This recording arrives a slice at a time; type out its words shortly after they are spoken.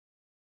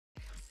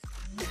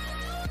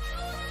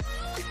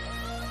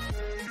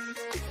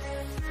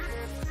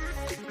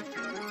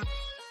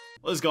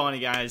What's going on, you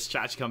guys?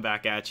 Chache come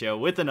back at you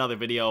with another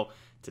video.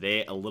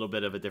 Today, a little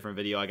bit of a different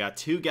video. I got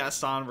two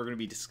guests on. We're going to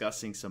be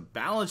discussing some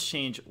balance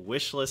change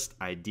wish list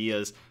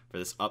ideas for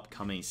this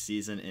upcoming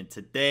season. And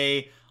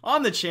today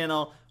on the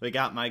channel, we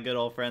got my good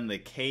old friend, the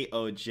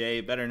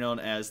KOJ, better known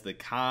as the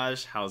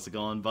Chache. How's it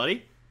going,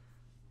 buddy?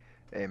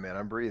 Hey man,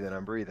 I'm breathing,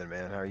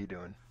 man. How are you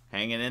doing?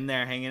 Hanging in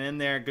there, hanging in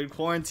there. Good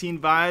quarantine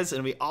vibes.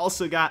 And we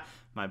also got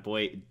my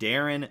boy,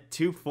 Darren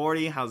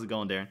 240. How's it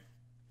going, Darren?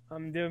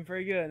 I'm doing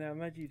pretty good. How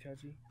about you,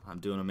 Chache? I'm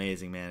doing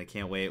amazing, man. I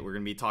can't wait. We're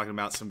going to be talking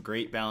about some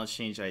great balance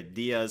change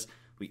ideas.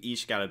 We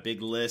each got a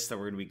big list that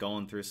we're going to be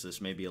going through, so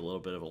this may be a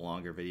little bit of a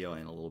longer video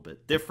and a little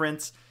bit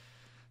different.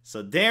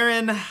 So,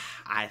 Darren,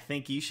 I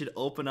think you should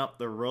open up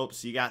the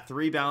ropes. You got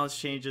 3 balance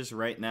changes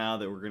right now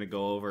that we're going to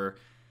go over.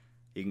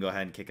 You can go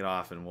ahead and kick it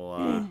off, and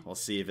we'll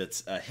see if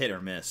it's a hit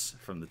or miss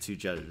from the 2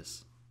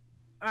 judges.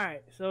 All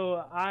right,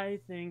 so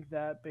I think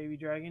that Baby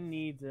Dragon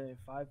needs a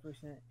 5%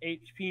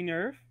 HP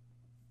nerf.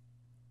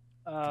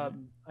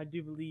 I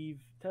do believe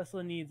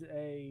Tesla needs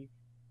a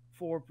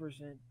 4%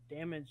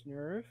 damage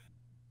nerf.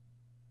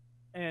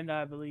 And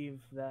I believe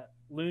that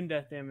Loon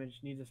Death damage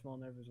needs a small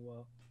nerf as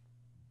well.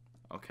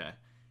 Okay.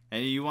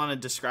 And you want to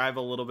describe a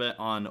little bit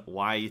on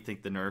why you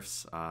think the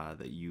nerfs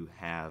that you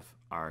have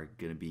are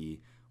going to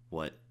be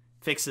what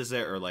fixes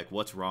it, or like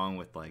what's wrong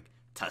with like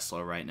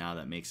Tesla right now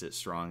that makes it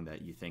strong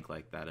that you think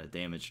like that a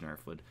damage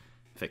nerf would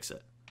fix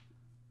it?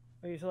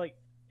 Okay, so like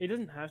it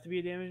doesn't have to be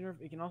a damage nerf.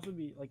 It can also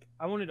be like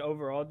I wanted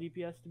overall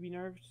DPS to be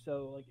nerfed,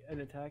 so like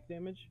an attack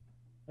damage,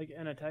 like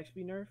an attack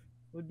speed nerf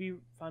would be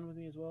fine with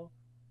me as well.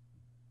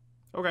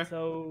 Okay.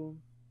 So,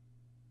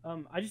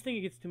 I just think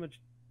it gets too much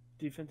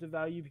defensive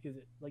value because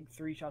it like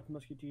 3 shots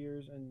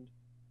Musketeers and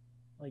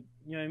like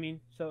you know what I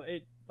mean. So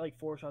it like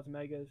 4 shots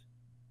Megas,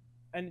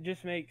 and it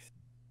just makes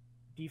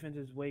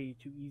defenses way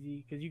too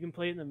easy because you can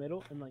play it in the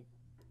middle and like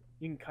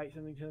you can kite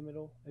something to the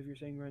middle if you're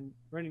saying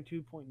running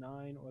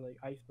 2.9 or like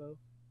Ice Bow.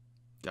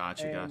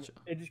 Gotcha, And gotcha.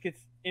 it just gets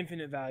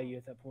infinite value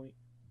at that point.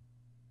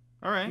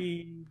 All right.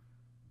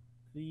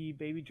 The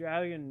Baby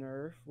Dragon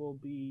nerf will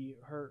be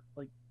hurt,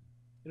 like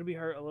it'll be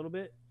hurt a little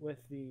bit with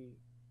the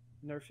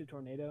nerf to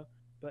Tornado,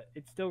 but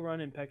it's still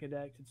running P.E.K.K.A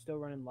decks, it's still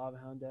running Lava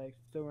Hound decks,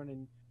 it's still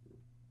running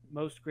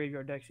most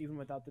graveyard decks even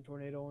without the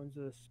Tornado ones.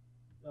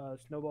 The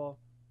Snowball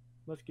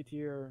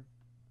Musketeer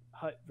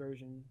Hut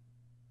version,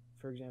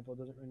 for example,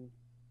 doesn't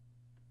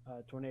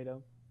run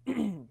Tornado.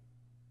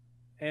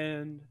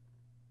 And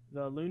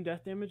the Loon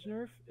Death damage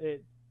nerf,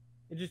 it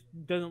just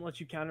doesn't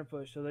let you counter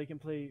push, so they can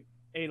play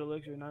 8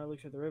 Elixir, 9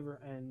 Elixir at the river,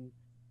 and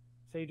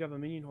say you drop a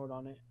minion horde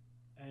on it,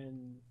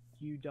 and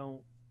you don't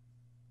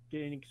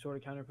get any sort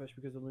of counter push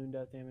because the Loon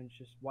Death damage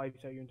just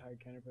wipes out your entire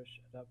counter push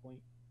at that point.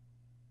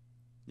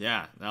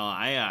 Yeah, no,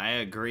 I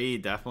agree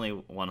definitely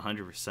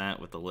 100%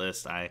 with the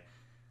list. I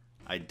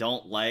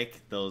don't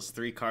like those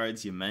 3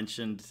 cards you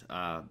mentioned.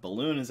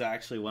 Balloon is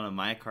actually one of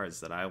my cards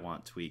that I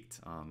want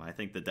tweaked. I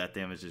think the death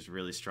damage is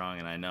really strong,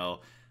 and I know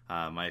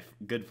my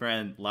good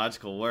friend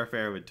Logical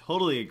Warfare would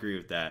totally agree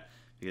with that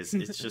because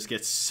it just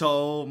gets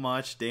so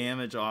much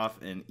damage off,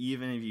 and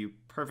even if you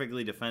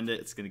perfectly defend it,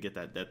 it's going to get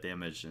that death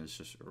damage, and it's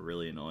just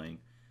really annoying.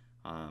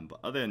 But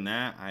other than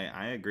that,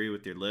 I agree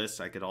with your list.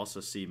 I could also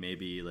see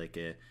maybe like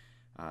a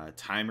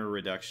timer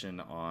reduction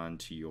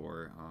onto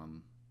your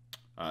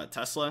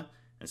Tesla.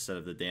 Instead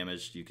of the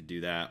damage, you could do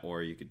that,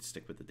 or you could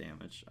stick with the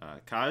damage.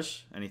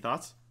 Kaj, any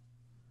thoughts?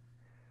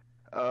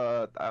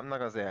 I'm not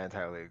gonna say I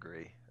entirely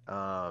agree.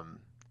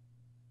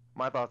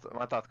 My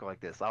thoughts go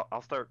like this.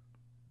 I'll start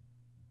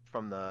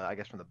from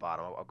from the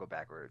bottom. I'll go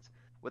backwards.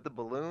 With the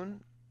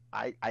balloon,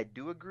 I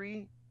do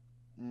agree.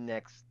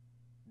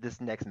 This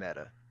next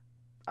meta,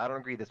 I don't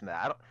agree this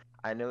meta.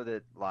 I know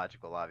that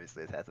Logical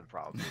obviously has had some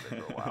problems with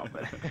it for a while,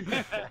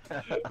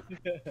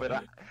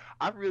 but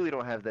I really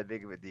don't have that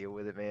big of a deal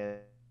with it, man.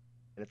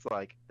 And it's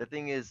like the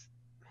thing is,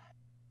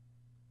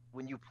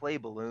 when you play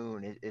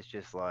balloon, it's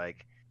just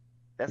like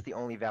that's the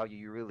only value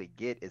you really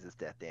get is its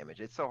death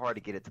damage. It's so hard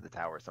to get it to the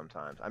tower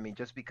sometimes. I mean,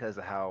 just because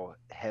of how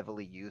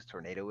heavily used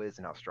Tornado is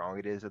and how strong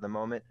it is at the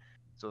moment.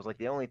 So it's like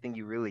the only thing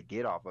you really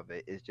get off of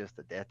it is just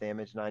the death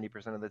damage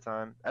 90% of the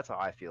time. That's how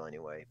I feel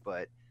anyway.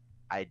 But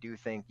I do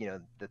think,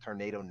 the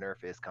Tornado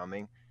nerf is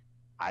coming.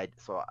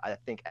 So I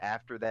think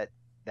after that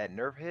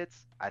nerf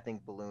hits, I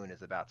think Balloon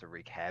is about to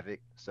wreak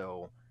havoc.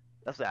 So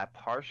that's why I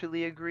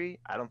partially agree.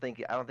 I don't think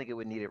it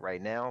would need it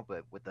right now,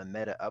 but with the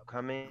meta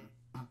upcoming,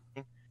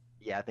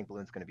 yeah, I think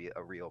Balloon's going to be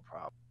a real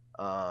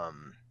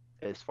problem.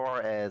 As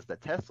far as the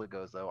Tesla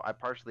goes, though, I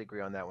partially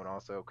agree on that one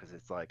also because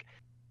it's like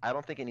I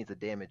don't think it needs a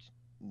damage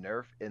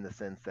nerf in the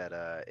sense that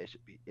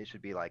it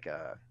should be like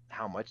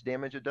how much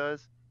damage it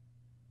does.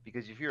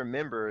 Because if you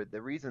remember, the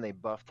reason they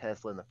buffed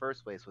Tesla in the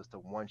first place was to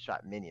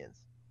one-shot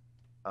minions,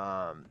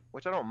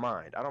 which I don't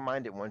mind. I don't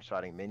mind it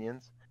one-shotting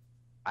minions.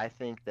 I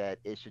think that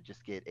it should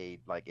just get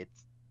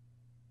it's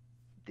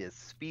the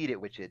speed at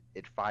which it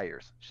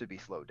fires should be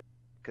slowed down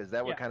because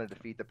that would Yeah. kind of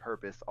defeat the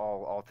purpose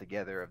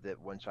altogether of that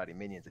one-shotting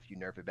minions if you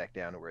nerf it back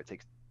down to where it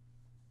takes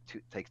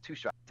two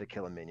shots to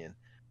kill a minion.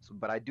 So,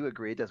 but I do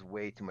agree it does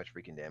way too much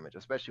freaking damage,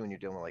 especially when you're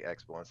dealing with like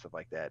Expo and stuff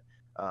like that.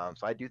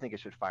 So I do think it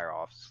should fire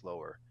off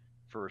slower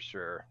for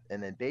sure.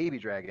 And then Baby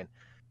Dragon,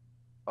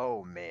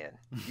 oh man,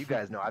 you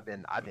guys know I've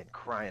been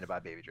crying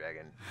about Baby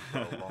Dragon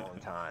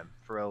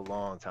for a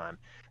long time.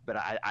 But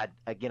I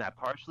again I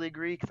partially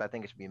agree because I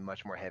think it should be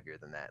much more heavier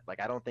than that.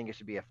 Like I don't think it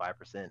should be a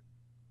 5%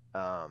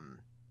 um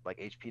like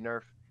HP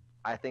nerf.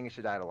 I think it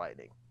should die to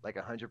lightning. Like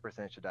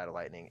 100% should die to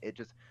lightning. It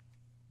just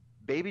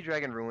Baby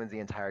Dragon ruins the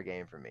entire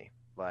game for me.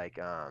 Like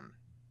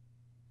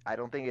I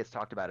don't think it's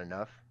talked about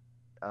enough.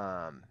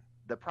 Um,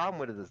 the problem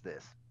with it is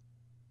this: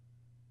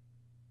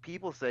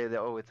 people say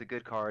that it's a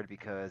good card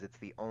because it's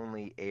the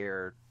only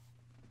air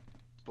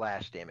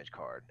splash damage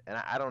card, and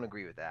I don't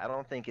agree with that. I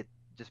don't think it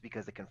just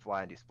because it can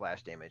fly and do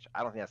splash damage.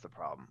 I don't think that's the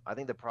problem. I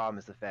think the problem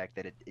is the fact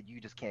that you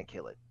just can't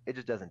kill it. It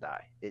just doesn't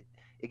die. It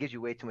gives you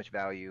way too much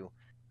value,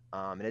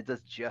 and it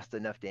does just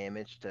enough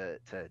damage to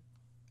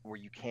where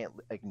you can't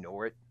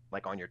ignore it,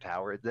 like on your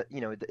tower.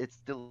 It's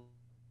still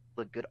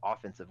a good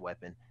offensive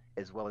weapon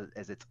as well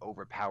as its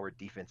overpowered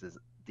defensive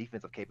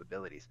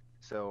capabilities.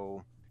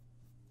 So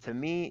to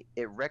me,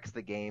 it wrecks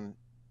the game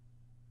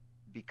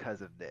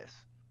because of this.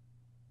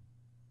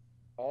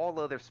 All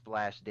other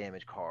splash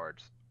damage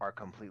cards are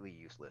completely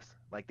useless.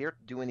 Like they're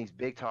doing these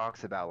big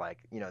talks about like,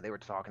 they were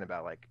talking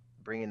about like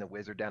bringing the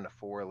wizard down to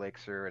 4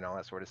 elixir and all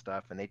that sort of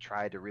stuff, and they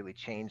tried to really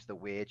change the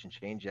witch and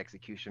change the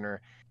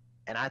executioner.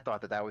 And I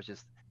thought that was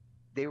just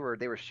they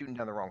were shooting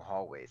down the wrong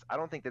hallways. I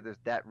don't think that there's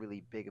that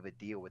really big of a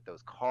deal with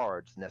those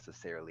cards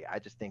necessarily. I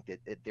just think that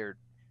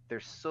they're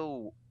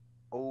so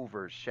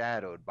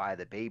overshadowed by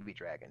the baby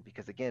dragon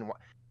because again,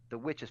 the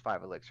witch is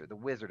 5 elixir, the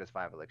wizard is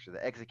 5 elixir,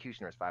 the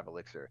executioner is 5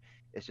 elixir.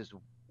 It's just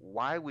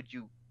why would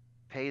you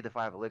pay the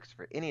 5 elixir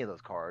for any of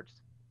those cards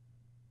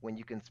when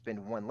you can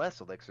spend one less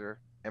elixir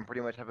and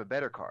pretty much have a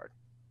better card?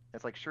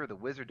 It's like sure the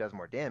wizard does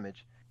more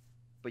damage,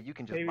 but you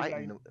can just Baby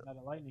lighten dragon the, out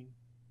of lightning.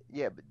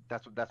 yeah, but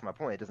that's my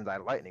point. It doesn't die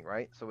to lightning,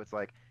 right? So it's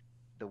like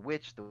the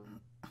witch, the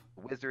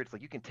wizard. It's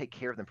like you can take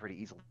care of them pretty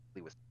easily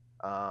with.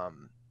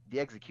 Um, the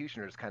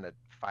executioner just kind of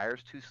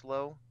fires too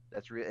slow.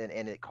 That's real,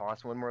 and it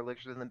costs one more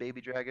elixir than the baby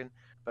dragon.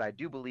 But I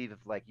do believe if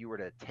like you were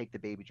to take the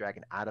baby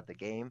dragon out of the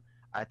game,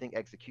 I think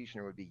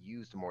executioner would be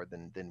used more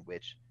than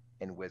witch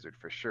and wizard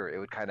for sure. It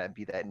would kind of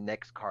be that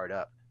next card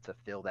up to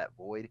fill that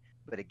void.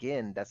 But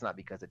again, that's not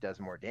because it does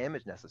more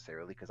damage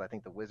necessarily, because I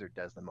think the wizard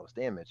does the most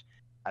damage.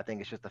 I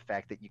think it's just the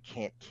fact that you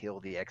can't kill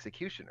the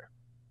executioner.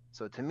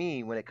 So to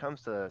me, when it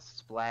comes to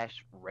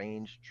splash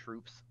range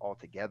troops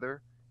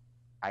altogether,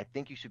 I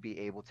think you should be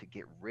able to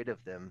get rid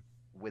of them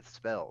with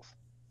spells.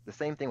 The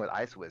same thing with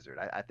Ice Wizard.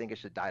 I think it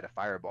should die to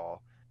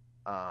Fireball.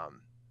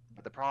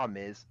 But the problem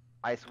is,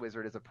 Ice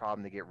Wizard is a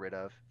problem to get rid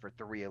of for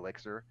 3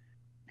 elixir.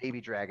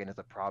 Baby Dragon is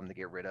a problem to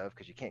get rid of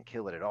because you can't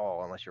kill it at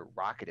all unless you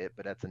rocket it,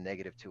 but that's a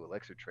 -2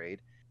 elixir trade.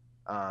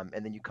 And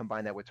then you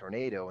combine that with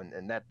Tornado,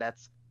 and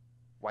that's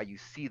why you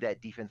see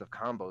that defensive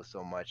combo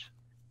so much,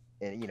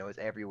 and it's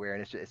everywhere,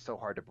 and it's so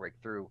hard to break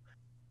through.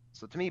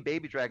 So to me,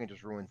 Baby Dragon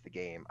just ruins the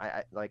game.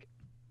 I like,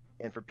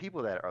 and for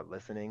people that are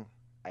listening,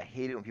 I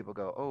hate it when people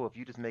go, "Oh, if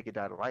you just make it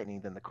die to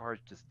lightning, then the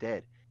card's just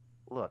dead."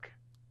 Look,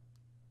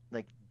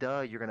 like,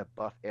 duh, you're gonna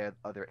buff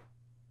other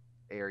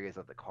areas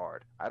of the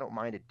card. I don't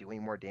mind it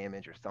doing more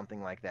damage or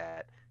something like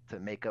that to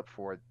make up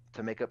for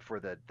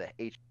the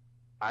H.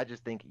 I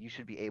just think you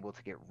should be able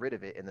to get rid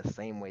of it in the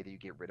same way that you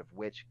get rid of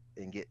Witch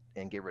and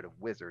get rid of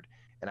Wizard.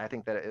 And I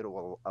think that it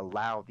will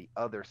allow the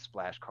other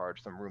splash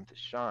cards some room to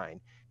shine.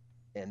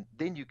 And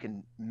then you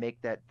can make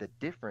that the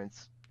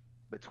difference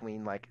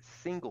between like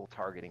single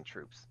targeting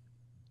troops,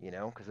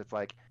 because it's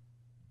like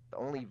the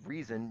only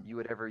reason you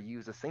would ever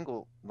use a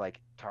single like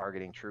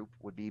targeting troop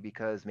would be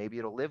because maybe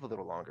it'll live a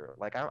little longer.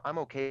 Like I'm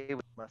okay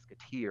with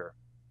Musketeer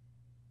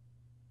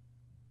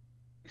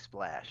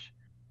splash,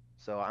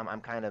 so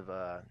I'm kind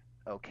of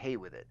okay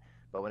with it.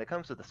 But when it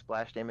comes to the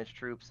splash damage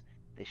troops,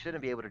 they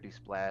shouldn't be able to do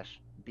splash,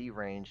 be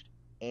ranged,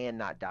 and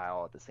not die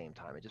all at the same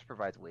time. It just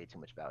provides way too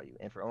much value.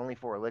 And for only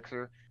 4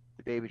 elixir,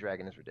 the baby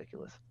dragon is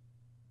ridiculous.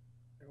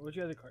 What's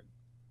your other card?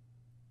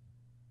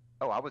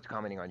 Oh, I was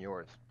commenting on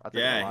yours. I took up a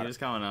Yeah, he lot of. was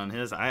commenting on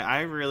his.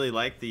 I really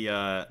like the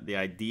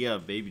idea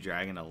of Baby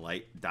Dragon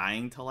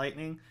dying to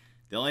lightning.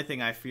 The only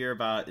thing I fear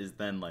about is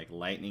then like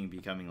lightning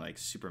becoming like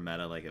super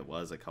meta like it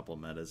was a couple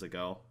metas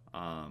ago.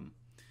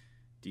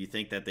 Do you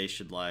think that they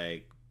should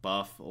like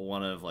buff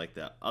one of like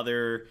the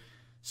other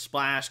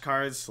splash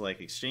cards to like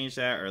exchange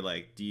that, or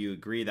like do you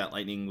agree that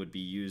lightning would be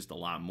used a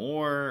lot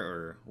more,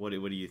 or what do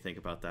you think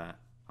about that?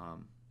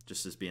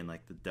 Just as being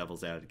like the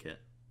devil's advocate.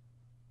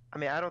 I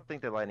mean, I don't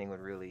think that lightning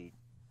would really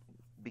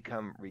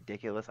become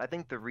ridiculous. I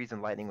think the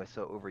reason lightning was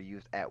so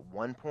overused at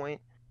one point,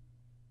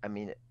 I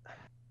mean,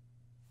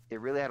 it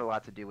really had a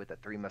lot to do with the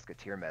Three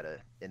Musketeer meta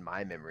in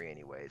my memory,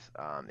 anyways.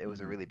 It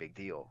was a Hmm. really big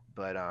deal,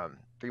 but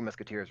Three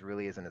Musketeers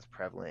really isn't as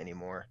prevalent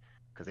anymore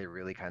because they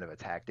really kind of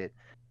attacked it.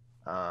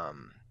 I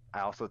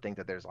also think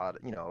that there's a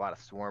lot of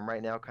Swarm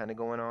right now kind of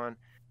going on.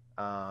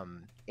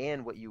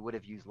 And what you would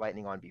have used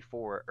lightning on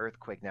before,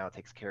 earthquake now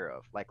takes care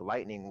of. Like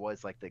lightning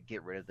was like the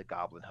get rid of the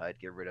goblin hut,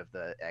 get rid of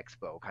the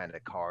expo kind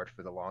of card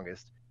for the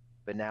longest.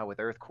 But now with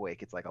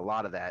earthquake, it's like a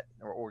lot of that,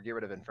 or get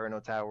rid of inferno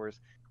towers.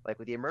 Like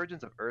with the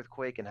emergence of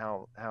earthquake and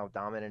how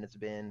dominant it's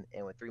been,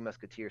 and with Three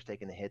Musketeers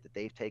taking the hit that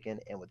they've taken,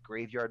 and with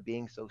graveyard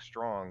being so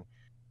strong,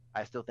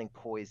 I still think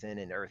poison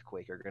and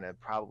earthquake are gonna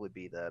probably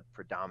be the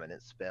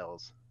predominant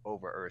spells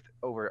over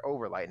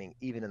over lightning,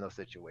 even in those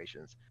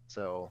situations.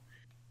 So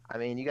I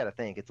mean, you got to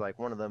think it's like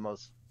one of the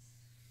most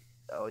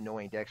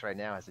annoying decks right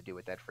now has to do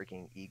with that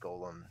freaking E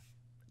Golem,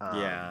 um,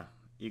 Yeah,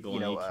 Eagle you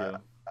and know,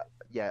 EQ.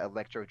 yeah,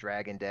 Electro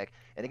Dragon deck.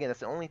 And again, that's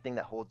the only thing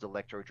that holds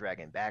Electro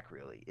Dragon back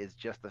really is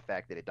just the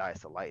fact that it dies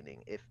to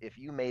lightning. If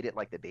you made it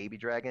like the Baby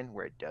Dragon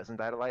where it doesn't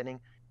die to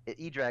lightning,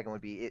 E Dragon would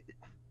be it.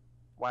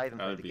 Why even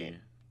That play would the game?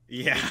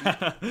 be, It'd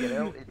be,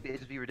 yeah. it'd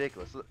just be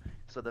ridiculous.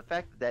 So the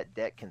fact that that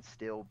deck can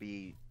still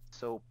be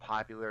so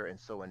popular and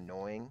so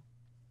annoying,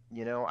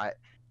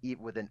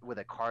 with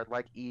a card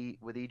like E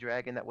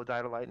Dragon that will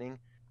die to lightning,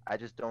 I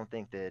just don't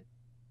think that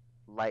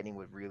lightning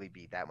would really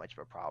be that much of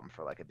a problem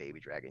for like a baby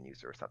dragon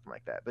user or something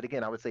like that. But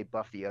again, I would say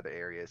buff the other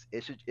areas.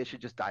 It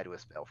should just die to a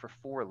spell. For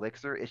 4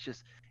 elixir,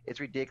 it's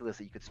ridiculous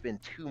that you could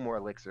spend 2 more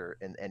elixir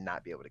and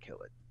not be able to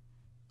kill it.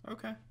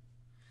 Okay.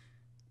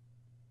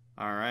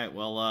 All right.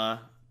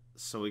 Well,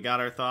 so we got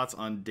our thoughts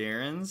on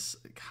Darren's.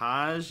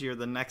 Kaj, you're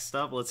the next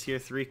up. Let's hear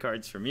 3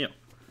 cards from you.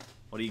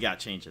 What do you got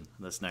changing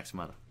this next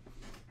meta?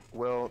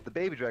 Well, the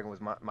baby dragon was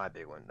my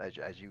big one,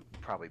 as you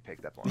probably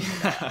picked up on.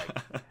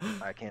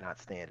 I cannot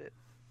stand it.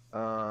 So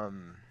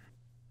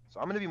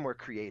I'm gonna be more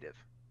creative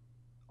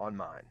on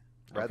mine.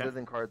 Okay. Rather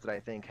than cards that I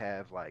think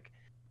have like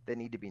that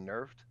need to be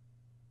nerfed,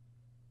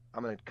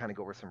 I'm gonna kind of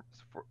go over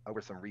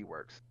some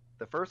reworks.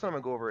 The first one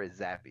I'm gonna go over is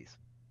Zappies.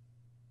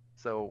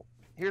 So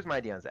here's my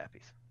idea on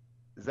Zappies.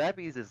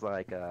 Zappies is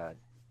like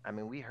I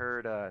mean we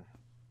heard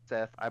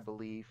Seth, I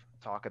believe,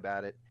 talk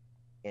about it,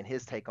 and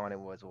his take on it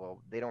was,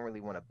 well, they don't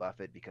really want to buff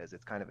it because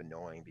it's kind of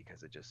annoying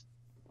because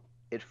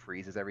it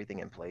freezes everything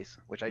in place,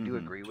 which I do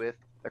Mm-hmm. agree with.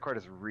 That card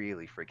is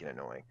really freaking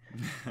annoying.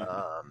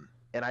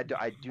 And I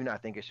do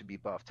not think it should be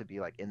buffed to be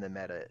like in the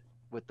meta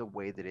with the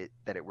way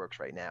that it works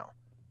right now.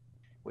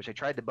 Which I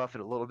tried to buff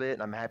it a little bit,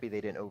 and I'm happy they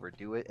didn't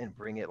overdo it and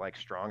bring it like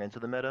strong into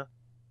the meta.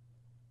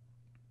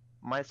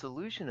 My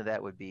solution to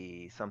that would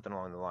be something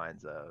along the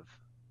lines of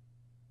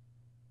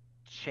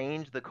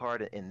change the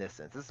card in this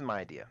sense. This is my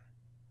idea.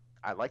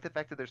 I like the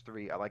fact that there's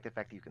 3. I like the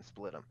fact that you can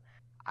split them.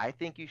 I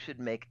think you should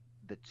make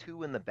the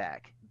 2 in the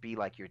back be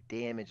like your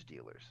damage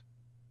dealers,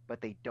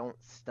 but they don't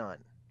stun.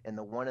 And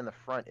the one in the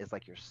front is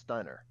like your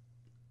stunner.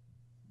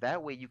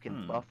 That way you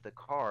can Hmm. buff the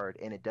card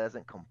and it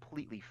doesn't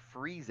completely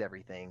freeze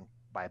everything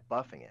by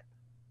buffing it.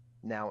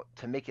 Now,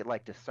 to make it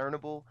like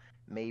discernible,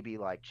 maybe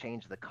like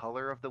change the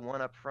color of the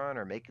one up front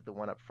or make the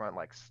one up front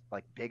like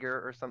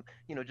bigger or something.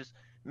 Just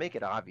make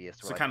it obvious.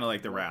 Or So like kind of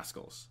like the one,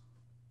 Rascals.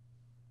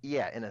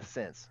 yeah, in a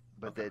sense,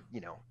 but Okay.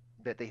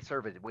 that they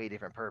serve a way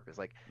different purpose.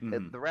 Like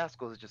Mm-hmm. the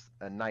Rascals is just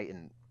a knight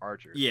and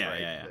archers, Yeah,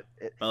 right? yeah, yeah.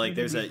 But But like,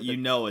 there's a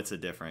the, it's a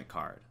different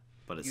card,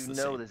 but it's the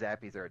same. the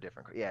Zappies are a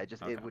different. Yeah, it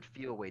Okay. would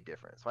feel way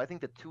different. So I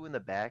think the 2 in the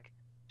back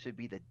should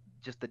be the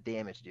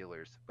damage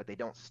dealers, but they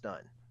don't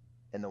stun,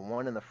 and the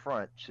one in the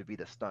front should be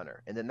the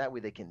stunner, and then that way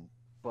they can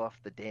buff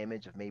the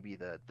damage of maybe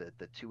the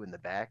 2 in the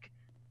back,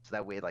 so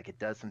that way like it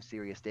does some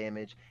serious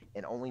damage,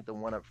 and only the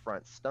one up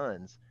front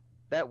stuns.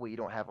 That way you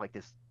don't have like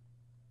this,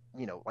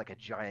 like a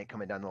giant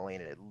coming down the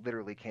lane and it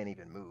literally can't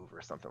even move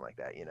or something like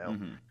that.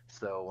 Mm-hmm.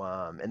 So,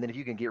 and then if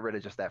you can get rid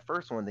of just that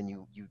first one, then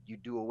you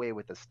do away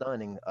with the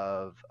stunning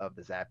of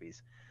the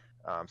Zappies.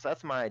 So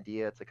that's my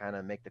idea to kind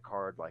of make the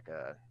card like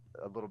a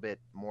little bit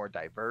more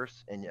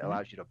diverse, and it Mm-hmm.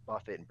 allows you to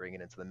buff it and bring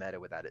it into the meta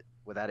without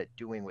it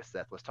doing what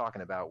Seth was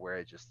talking about, where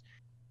it just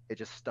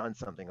stuns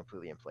something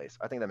completely in place.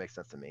 I think that makes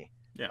sense to me.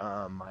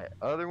 Yeah. My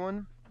other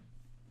one,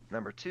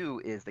 number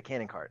 2, is the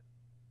cannon card.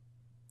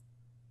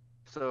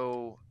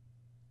 So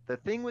the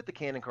thing with the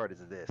cannon card is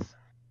this: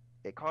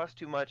 it costs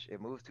too much,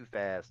 it moves too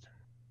fast.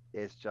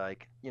 It's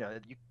like you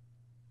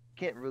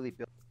can't really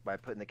build by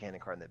putting the cannon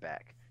card in the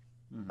back.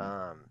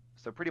 Mm-hmm.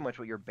 So pretty much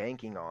what you're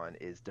banking on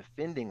is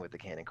defending with the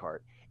cannon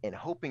card and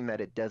hoping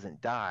that it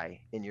doesn't die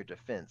in your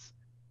defense,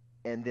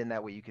 and then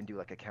that way you can do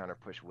like a counter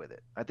push with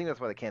it. I think that's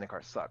why the cannon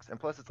card sucks, and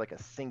plus it's like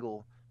a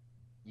single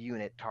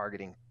unit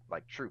targeting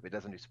like troop. It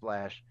doesn't do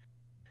splash.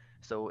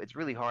 So it's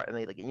really hard, and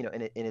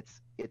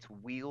its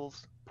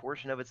wheels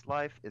portion of its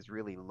life is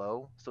really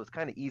low, so it's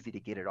kind of easy to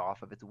get it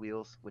off of its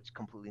wheels, which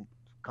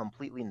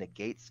completely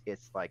negates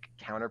its like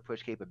counter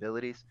push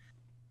capabilities.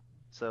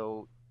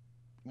 So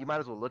you might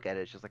as well look at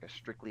it as just like a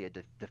strictly a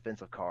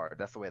defensive card.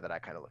 That's the way that I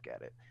kind of look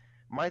at it.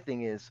 My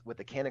thing is with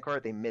the cannon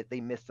card, they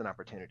missed an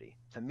opportunity.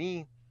 To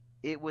me,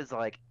 it was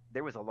like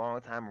there was a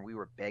long time where we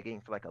were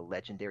begging for like a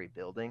legendary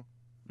building.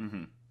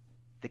 Mm-hmm.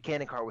 The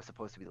cannon card was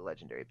supposed to be the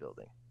legendary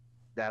building.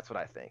 That's what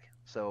I think.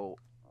 So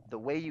the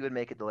way you would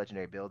make it the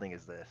legendary building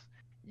is this.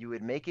 You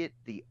would make it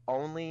the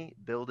only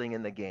building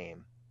in the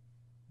game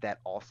that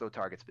also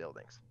targets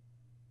buildings.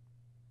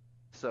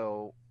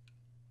 So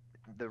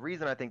the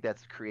reason I think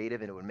that's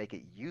creative and it would make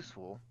it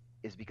useful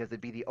is because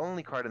it'd be the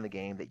only card in the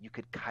game that you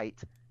could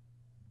kite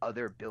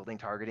other building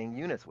targeting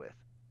units with.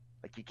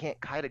 Like you can't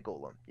kite a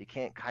golem, you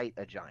can't kite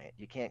a giant,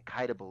 you can't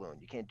kite a balloon,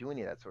 you can't do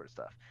any of that sort of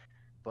stuff.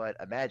 But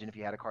imagine if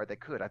you had a card that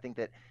could. I think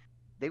that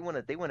they want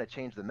to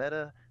change the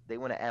meta. They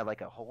want to add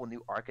like a whole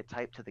new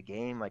archetype to the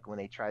game. Like when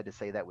they tried to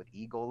say that with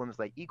E golems,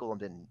 like E golem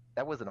didn't.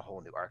 That wasn't a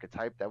whole new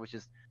archetype. That was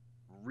just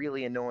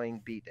really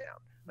annoying beatdown.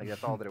 Like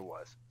that's all that it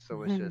was.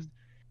 So it's just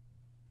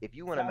if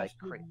you want to make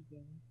Chache to be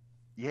done.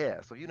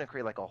 yeah. So if you want to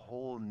create like a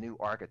whole new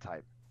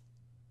archetype,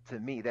 to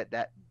me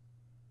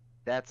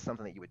that's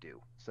something that you would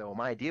do. So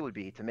my idea would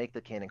be to make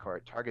the cannon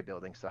card target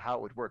building. So how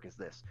it would work is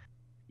this: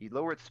 you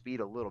lower its speed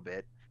a little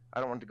bit. I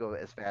don't want it to go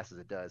as fast as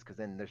it does because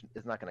then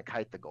it's not going to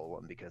kite the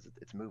golem because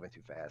it's moving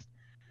too fast.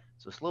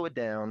 So slow it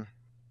down.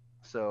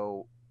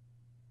 So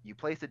you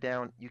place it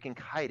down. You can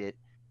kite it.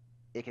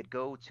 It could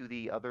go to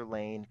the other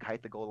lane,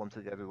 kite the golem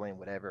to the other lane,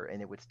 whatever,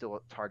 and it would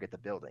still target the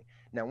building.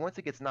 Now, once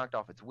it gets knocked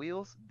off its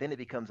wheels, then it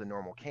becomes a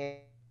normal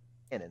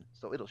cannon,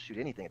 so it'll shoot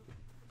anything.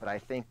 But I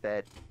think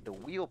that the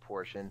wheel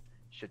portion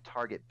should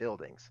target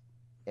buildings,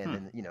 and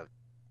Hmm. then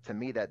to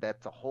me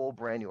that's a whole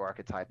brand new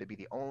archetype. It'd be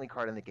the only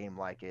card in the game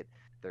like it.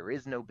 There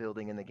is no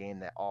building in the game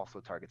that also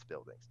targets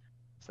buildings.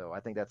 So I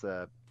think that's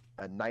a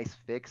nice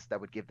fix that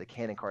would give the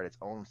cannon card its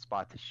own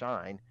spot to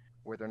shine,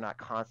 where they're not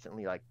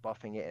constantly like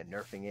buffing it and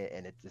nerfing it,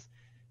 and it just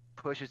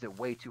pushes it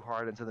way too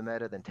hard into the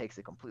meta, then takes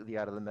it completely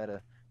out of the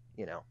meta.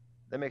 You know,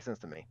 that makes sense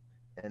to me.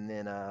 And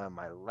then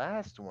my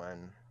last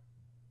one,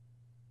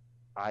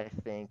 I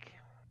think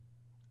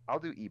I'll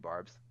do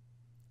E-barbs.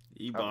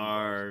 I'll do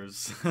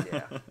E-barbs. E-bars.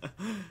 Yeah,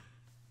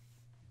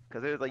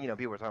 because there's like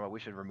people were talking about we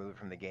should remove it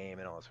from the game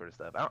and all that sort of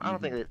stuff. I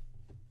don't think Mhm. that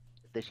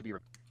they should be.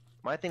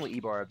 My thing with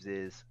E-barbs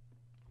is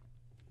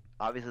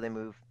obviously they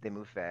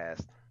move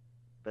fast,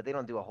 but they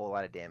don't do a whole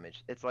lot of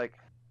damage. It's like,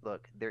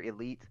 look, they're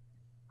elite.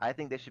 I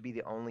think they should be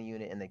the only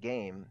unit in the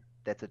game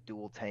that's a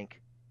dual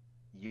tank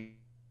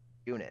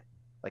unit,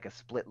 like a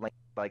split lane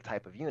like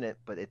type of unit,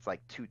 but it's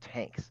like two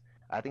tanks.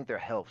 I think their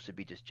health should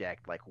be just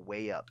jacked like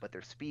way up, but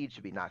their speed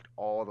should be knocked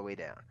all the way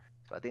down.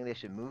 So I think they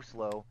should move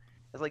slow.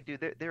 It's like,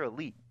 dude, they're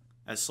elite.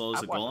 As slow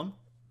as I a watched. golem,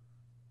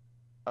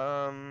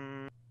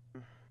 Um,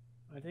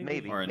 I think they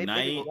maybe, should or a maybe.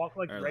 knight, walk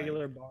like or like.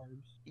 regular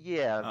barbs.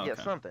 Yeah, Oh, yeah,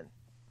 okay. something.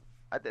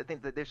 I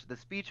think that the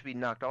speed should be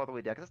knocked all the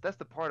way down. Cause that's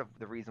the part of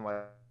the reason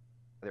why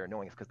they're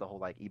annoying is because the whole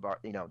like e-bar,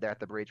 they're at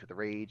the bridge with the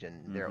rage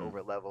and they're Mhm.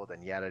 over leveled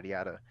and yada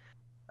yada.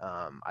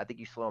 I think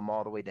you slow them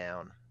all the way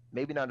down.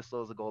 Maybe not as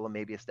slow as a golem,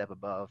 maybe a step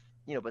above,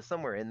 but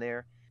somewhere in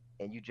there,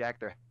 and you jack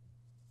their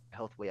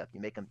health way up. You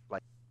make them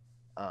like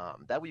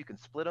that way you can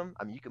split them.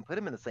 I mean, you can put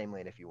them in the same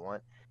lane if you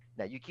want.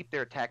 Now you keep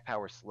their attack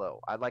power slow.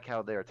 I like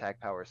how their attack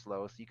power is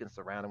slow, so you can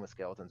surround them with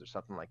skeletons or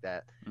something like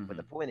that. But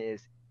the Mhm. point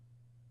is,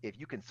 if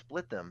you can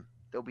split them,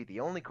 they'll be the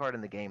only card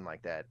in the game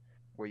like that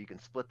where you can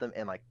split them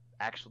and like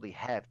actually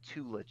have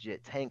two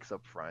legit tanks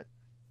up front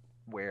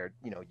where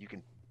you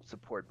can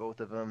support both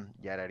of them,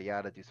 yada yada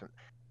yada. Do some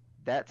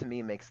that to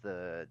me makes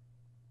the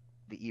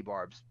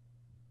e-barbs,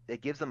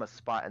 it gives them a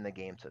spot in the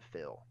game to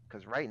fill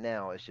because right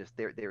now it's just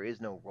there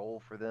is no role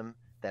for them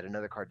that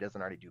another card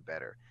doesn't already do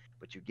better.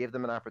 But you give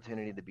them an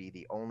opportunity to be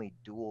the only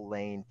dual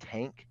lane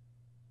tank.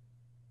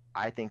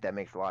 I think that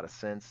makes a lot of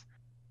sense,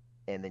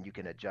 and then you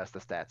can adjust the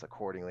stats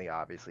accordingly,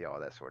 obviously, all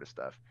that sort of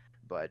stuff.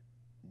 But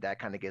that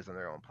kind of gives them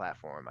their own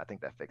platform. I think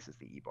that fixes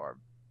the E-bar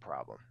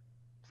problem.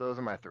 So those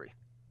are my three.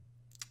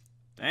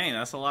 Dang,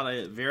 that's a lot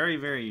of very,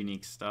 very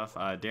unique stuff.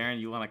 Darren,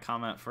 you want to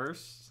comment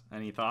first?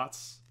 Any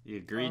thoughts? You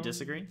agree,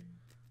 disagree? Um,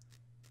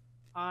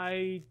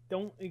 I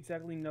don't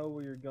exactly know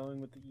where you're going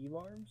with the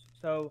E-barbs.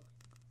 So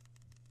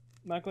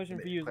my question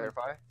for you is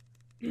Clarify.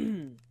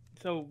 like,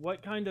 so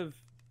what kind of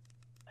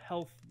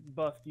health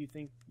buff do you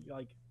think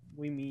like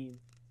we mean?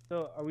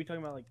 So are we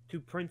talking about like two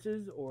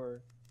princes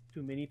or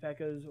two mini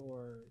P.E.K.K.A.s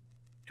or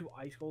two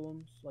ice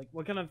golems? Like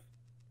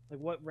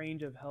what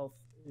range of health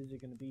is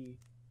it going to be?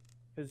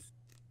 Because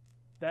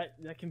that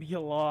can be a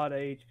lot of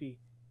HP.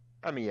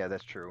 I mean, yeah,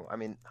 that's true. I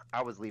mean,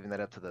 I was leaving that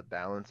up to the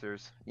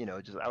balancers.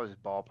 Just I was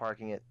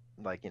ballparking it,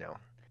 like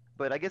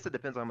But I guess it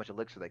depends on how much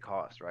elixir they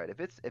cost, right? If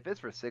it's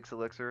for 6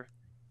 elixir,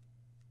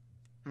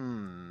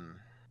 hmm,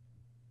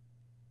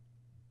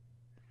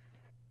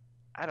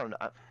 I don't know.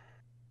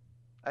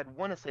 I'd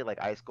want to say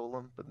like ice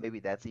golem, but maybe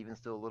that's even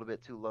still a little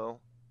bit too low.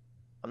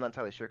 I'm not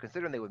entirely sure,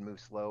 considering they would move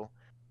slow.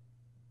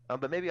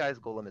 But maybe Ice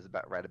Golem is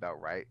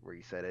about right where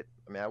you said it.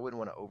 I mean, I wouldn't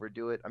want to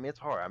overdo it. I mean, it's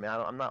hard. I mean,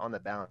 I'm not on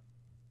the balance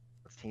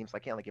team, so I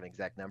can't like give an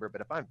exact number.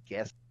 But if I'm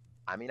guessing,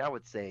 I mean, I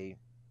would say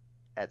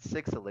at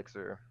 6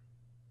 elixir,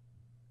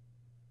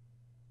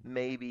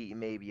 maybe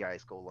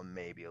Ice Golem,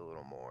 maybe a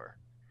little more.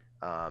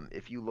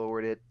 If you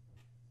lowered it,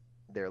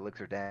 their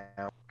elixir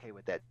down, okay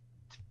with that.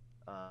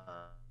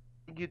 I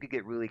think you could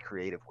get really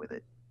creative with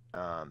it.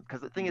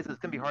 Because the thing is, it's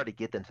gonna be hard to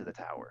get them to the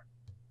tower.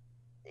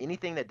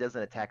 Anything that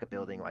doesn't attack a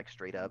building like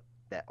straight up,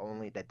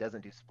 that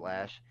doesn't do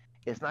splash,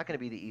 it's not going to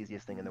be the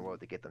easiest thing in the world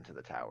to get them to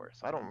the tower.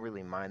 So I don't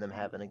really mind them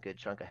having a good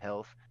chunk of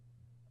health.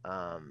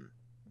 Um,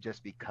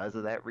 just because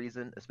of that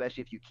reason,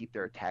 especially if you keep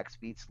their attack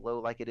speed slow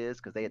like it is,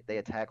 because they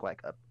attack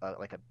like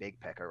a big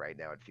pecker right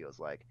now. It feels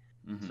like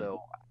Hmm.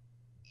 so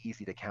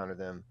easy to counter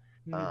them.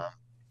 Mhm. Um,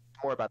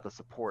 more about the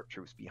support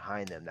troops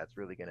behind them that's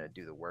really gonna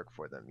do the work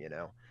for them, you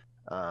know.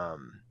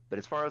 But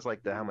as far as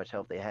like the how much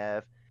health they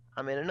have,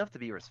 I mean enough to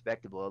be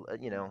respectable,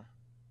 you know.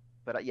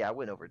 But yeah, I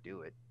wouldn't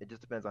overdo it. It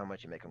just depends on how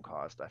much you make them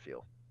cost, I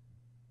feel.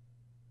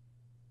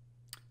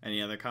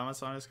 Any other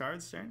comments on his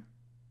cards, Darren?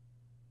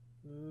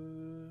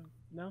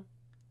 No,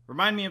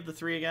 Remind me of the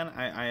three again.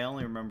 I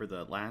only remember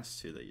the last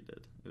two that you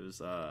did. It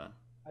was I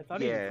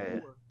thought he Yeah,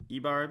 had 4.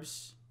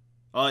 E-Barbs.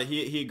 Oh,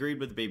 he agreed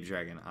with the Baby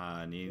Dragon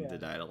needing to Yeah.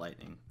 die to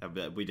lightning.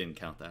 We didn't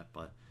count that,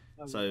 but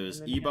Oh, so it yeah. was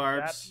And then he had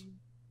E-Barbs Zappy.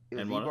 it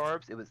was and what else?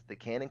 E-Barbs, it was the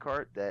cannon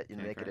cart that you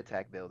Cannon make it cart.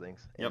 attack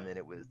buildings, Yep. and then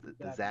it was the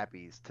Zappy.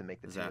 Zappies to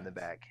make the The two in the Zappies.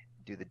 back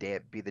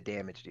be the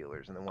damage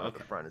dealers, and then one at the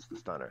Okay. front is the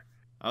stunner.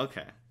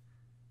 Okay.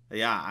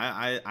 Yeah,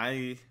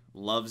 I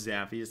love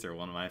Zappies. They're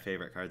one of my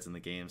favorite cards in the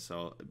game.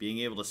 So being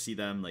able to see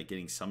them like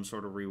getting some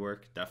sort of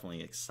rework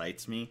definitely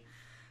excites me.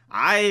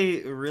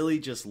 I really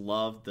just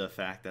love the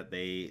fact that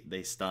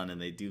they stun and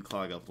they do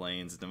clog up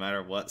lanes. No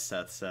matter what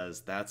Seth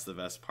says, that's the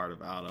best part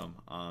about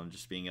them.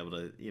 Just being able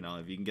to,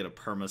 if you can get a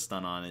perma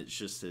stun on it, it's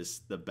just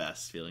is the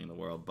best feeling in the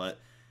world. But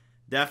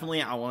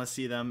definitely, I want to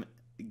see them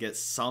get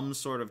some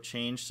sort of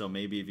change. So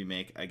maybe if you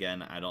make,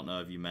 again, I don't know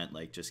if you meant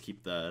like just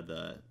keep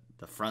the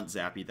front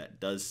Zappy that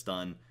does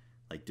stun,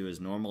 like do his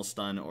normal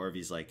stun, or if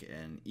he's like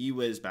an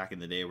E-Wiz back in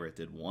the day where it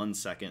did 1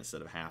 second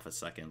instead of half a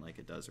second like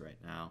it does right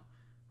now.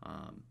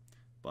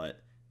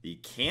 But the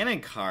cannon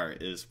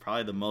cart is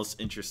probably the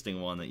most interesting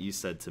one that you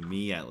said to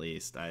me, at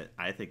least.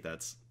 I think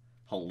that's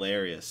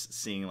hilarious,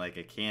 seeing like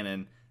a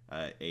cannon,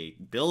 a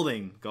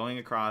building going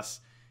across.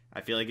 I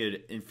feel like it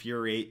would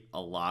infuriate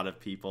a lot of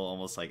people,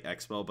 almost like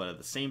Expo, but at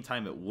the same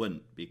time it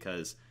wouldn't,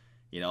 because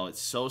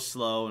it's so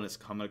slow and it's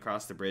coming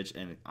across the bridge.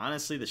 And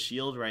honestly, the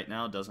shield right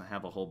now doesn't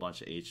have a whole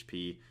bunch of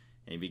HP.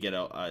 And if you get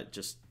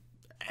just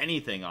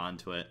anything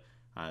onto it,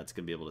 it's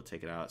going to be able to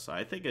take it out. So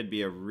I think it'd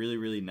be a really,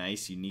 really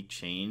nice, unique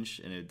change.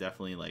 And it would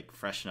definitely like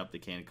freshen up the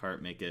cannon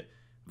cart, make it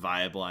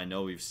viable. I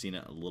know we've seen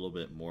it a little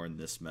bit more in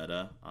this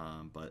meta,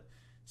 but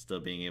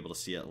still being able to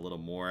see it a little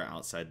more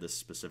outside this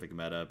specific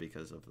meta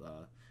because of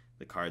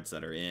the cards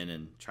that are in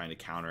and trying to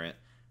counter it.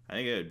 I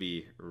think it would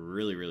be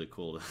really, really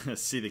cool to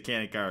see the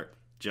cannon cart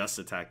just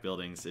attack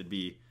buildings. It'd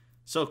be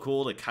so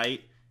cool to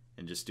kite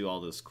and just do all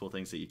those cool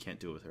things that you can't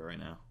do with it right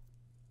now.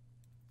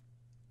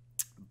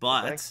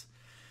 But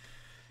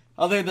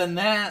other than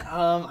that,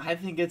 I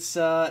think it's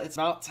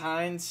about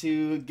time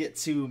to get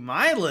to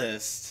my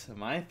list,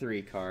 my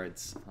 3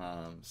 cards.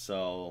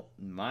 So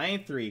my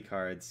 3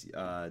 cards,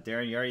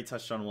 Darren, you already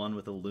touched on one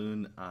with the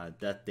Loon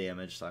death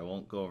damage, so I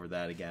won't go over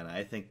that again.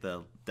 I think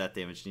the death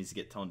damage needs to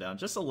get toned down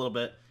just a little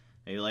bit,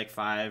 maybe like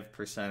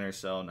 5% or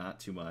so,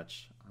 not too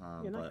much.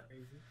 Not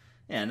crazy.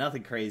 Yeah,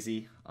 nothing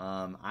crazy.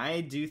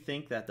 I do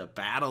think that the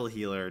Battle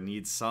Healer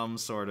needs some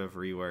sort of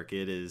rework.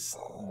 It is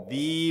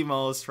the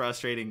most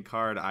frustrating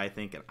card, I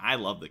think, and I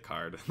love the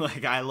card.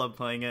 Like, I love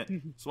playing it.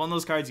 It's one of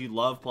those cards you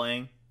love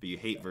playing, but you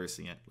hate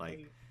versing it.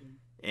 Like,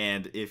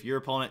 and if your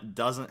opponent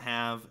doesn't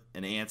have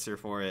an answer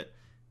for it,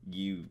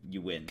 you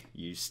win.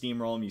 You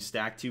steamroll them, you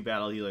stack 2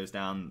 Battle Healers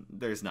down.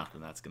 There's nothing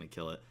that's going to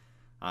kill it.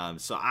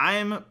 So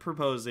I'm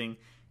proposing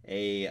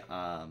a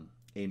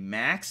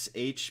max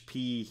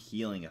HP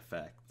healing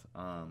effect.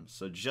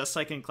 So just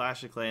like in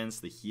Clash of Clans,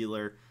 the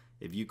healer,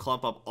 if you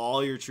clump up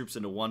all your troops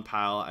into one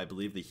pile, I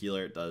believe the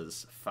healer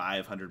does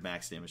 500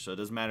 max damage. So it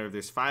doesn't matter if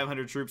there's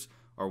 500 troops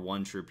or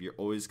 1 troop, you're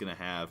always going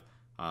to have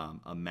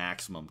a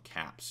maximum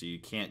cap. So you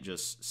can't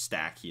just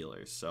stack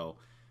healers. So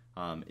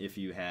if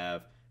you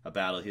have a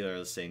battle healer,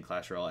 let's say in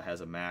Clash Royale, it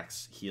has a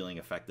max healing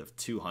effect of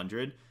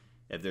 200.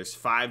 If there's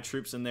 5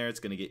 troops in there,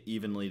 it's going to get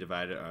evenly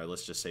divided, or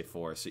let's just say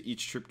 4. So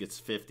each troop gets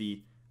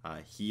 50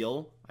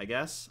 heal, I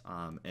guess.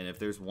 And if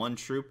there's 1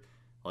 troop,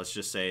 let's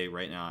just say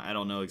right now, I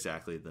don't know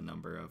exactly the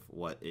number of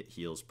what it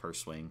heals per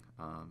swing.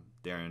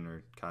 Darren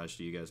or Kaj,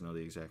 do you guys know the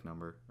exact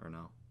number or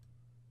no?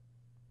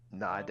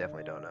 No, I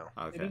definitely don't know.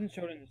 It Okay. doesn't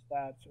show it in the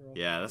stats.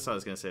 Yeah, that's what I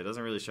was going to say. It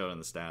doesn't really show it in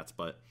the stats,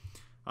 but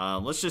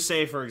let's just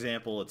say, for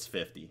example, it's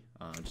 50,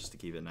 just to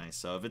keep it nice.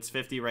 So if it's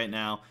 50 right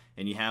now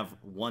and you have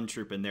 1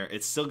 troop in there,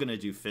 it's still going to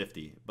do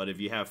 50. But if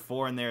you have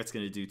 4 in there, it's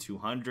going to do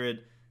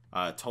 200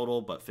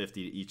 total, but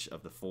 50 to each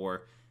of the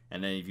 4.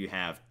 And then if you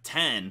have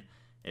 10,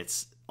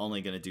 it's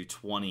only going to do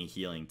 20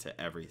 healing to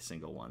every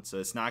single one. So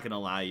it's not going to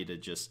allow you to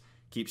just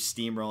keep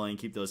steamrolling,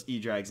 keep those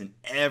E-Drags and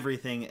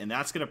everything. And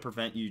that's going to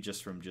prevent you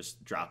just from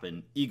just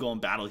dropping Eagle and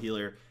Battle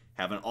Healer,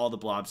 having all the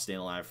blobs staying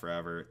alive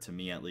forever. To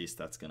me, at least,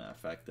 that's going to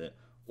affect it.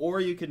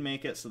 Or you could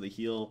make it so the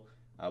heal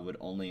would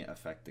only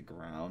affect the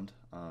ground,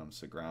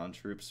 so ground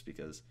troops,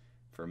 because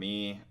for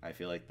me, I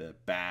feel like the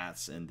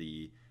bats and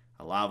the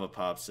lava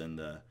pups and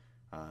the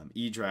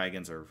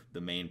E-Dragons are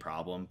the main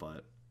problem,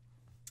 but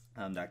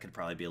that could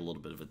probably be a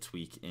little bit of a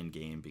tweak in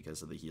game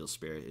because of the heal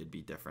spirit. It'd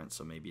be different,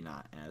 so maybe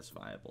not as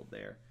viable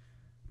there.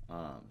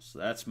 So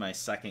that's my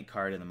second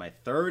card, and then my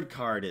third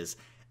card is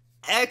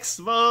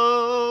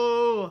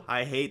Expo!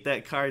 I hate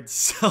that card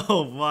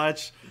so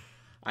much.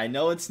 I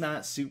know it's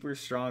not super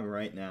strong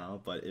right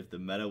now, but if the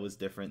meta was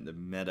different, the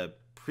meta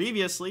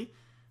previously,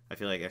 I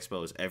feel like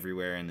Expo was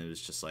everywhere, and it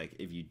was just like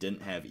if you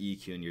didn't have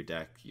EQ in your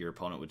deck, your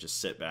opponent would just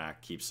sit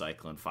back, keep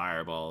cycling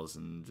fireballs,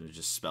 and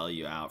just spell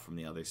you out from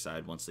the other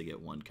side once they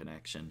get one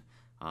connection.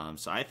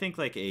 So I think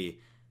like a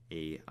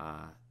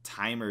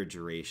timer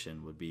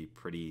duration would be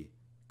pretty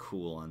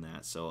cool on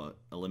that. So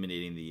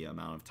eliminating the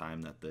amount of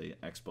time that the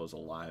Expo's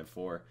alive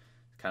for,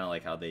 kind of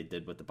like how they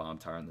did with the Bomb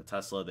Tower and the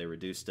Tesla, they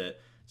reduced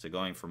it. So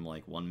going from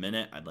like 1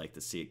 minute, I'd like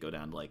to see it go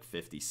down to like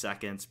 50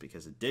 seconds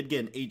because it did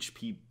get an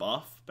HP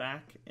buff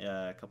back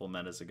a couple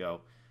metas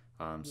ago.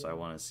 So I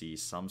want to see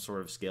some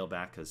sort of scale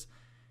back because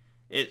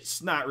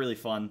it's not really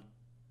fun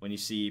when you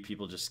see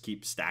people just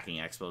keep stacking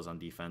Expos on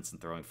defense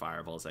and throwing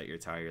fireballs at your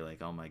tower. You're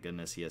like, oh my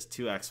goodness, he has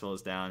 2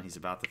 Expos down. He's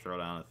about to throw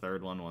down a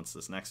third one once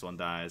this next one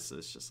dies. So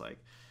it's just like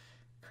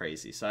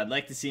crazy. So I'd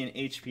like to see an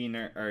HP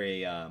nerf or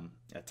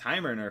a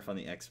timer nerf on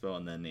the Expo,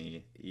 and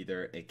then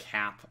either a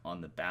cap on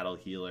the battle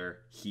healer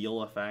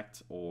heal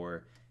effect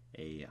or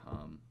a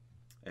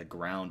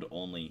ground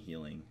only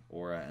healing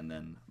aura, and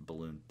then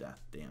balloon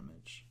death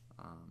damage.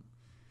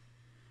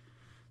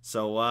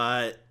 So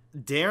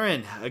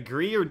Darren,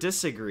 agree or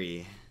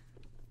disagree?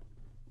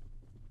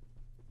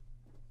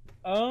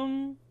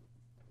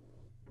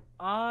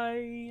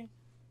 I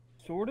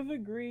sort of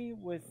agree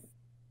with.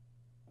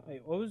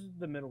 Wait, what was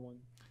the middle one?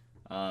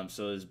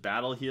 So it's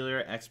battle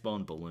healer, Expo,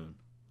 and balloon.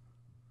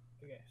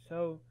 Okay,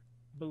 so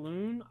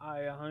balloon,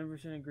 I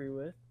 100% agree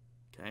with.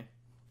 Okay.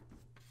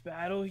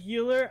 Battle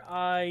healer,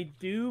 I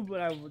do,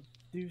 but I would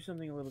do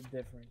something a little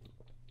different.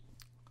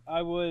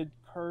 I would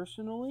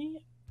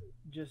personally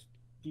just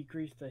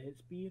decrease the hit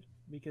speed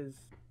because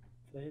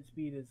the hit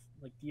speed is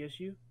like the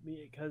issue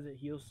because it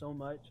heals so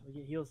much. Like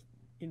it heals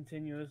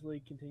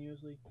continuously,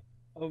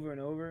 over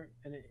and over,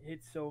 and it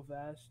hits so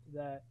fast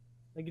that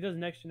like it does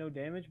next to no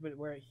damage. But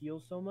where it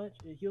heals so much,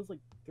 it heals like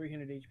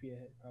 300 HP a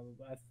hit probably.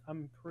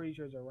 I'm pretty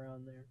sure it's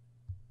around there.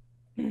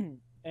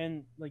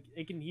 And like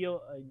it can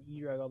heal an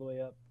E-Drag all the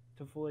way up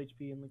to full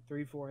HP in like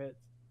 3-4 hits.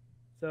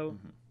 So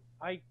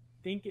I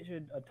think it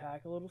should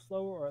attack a little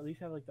slower, or at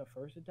least have like the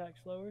first attack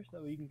slower, so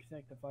that way you can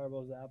connect the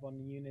fireball zap on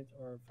the units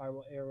or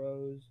fireball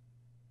arrows.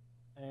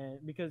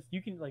 And because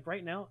you can like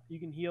right now you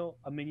can heal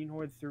a minion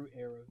horde through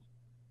arrows,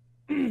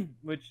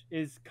 which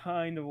is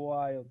kind of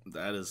wild.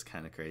 That is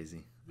kind of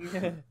crazy.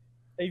 Yeah.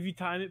 If you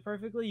time it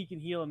perfectly, you can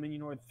heal a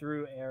minion horde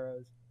through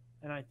arrows,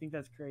 and I think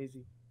that's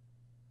crazy.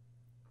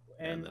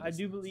 And I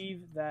do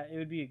believe that it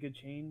would be a good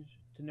change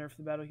to nerf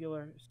the battle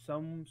healer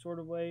some sort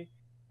of way.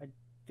 I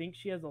think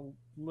she has a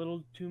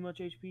little too much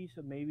HP,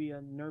 so maybe a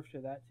nerf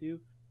to that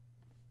too.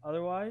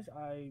 Otherwise,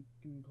 I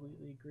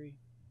completely agree.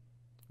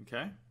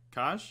 Okay,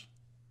 Kaj?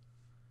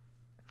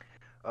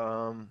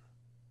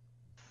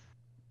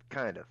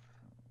 Kind of.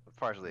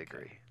 Partially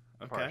agree.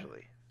 Okay.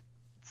 Partially.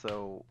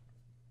 So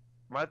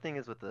my thing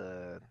is with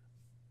the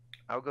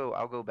I'll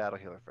go battle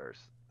healer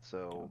first.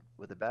 So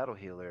with the battle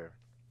healer,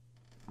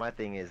 my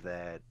thing is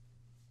that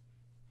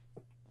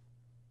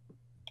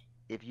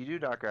if you do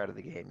knock her out of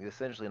the game, you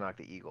essentially knock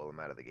the E-Golem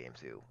out of the game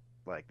too.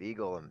 Like the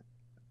E-Golem,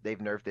 they've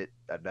nerfed it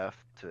enough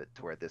to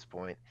where at this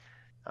point,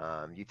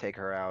 you take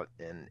her out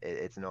and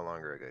it's no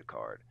longer a good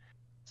card.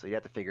 So you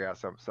have to figure out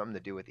something to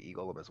do with the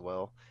E-Golem as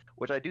well,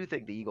 which I do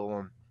think the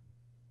E-Golem,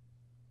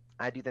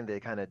 I do think they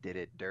kind of did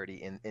it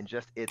dirty in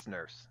just its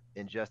nerfs,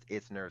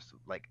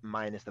 like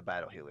minus the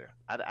battle healer.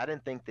 I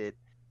didn't think that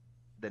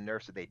the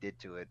nerfs that they did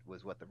to it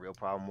was what the real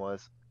problem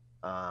was.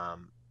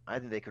 I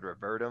think they could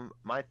revert them.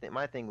 My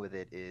thing with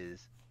it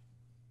is,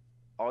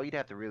 all you'd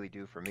have to really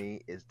do for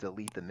me is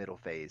delete the middle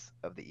phase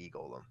of the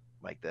E-Golem,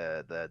 like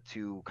the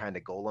 2 kind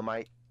of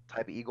Golemite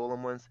type of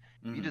E-Golem ones.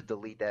 You just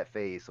delete that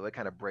phase, so it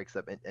kind of breaks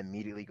up and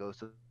immediately goes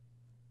to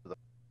the.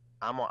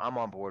 I'm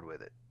on board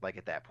with it. Like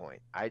at that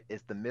point,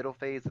 it's the middle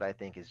phase that I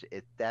think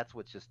that's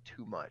what's just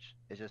too much.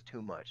 It's just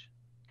too much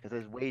because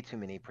there's way too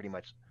many pretty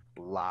much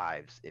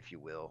lives, if you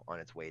will, on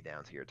its way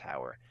down to your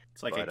tower.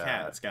 It's like a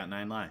cat. It's got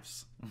 9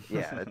 lives.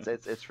 Yeah,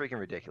 it's freaking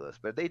ridiculous.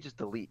 But if they just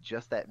delete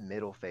just that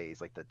middle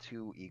phase, like the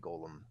 2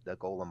 E-Golem, the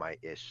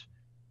Golemite-ish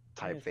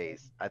type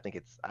phase, I think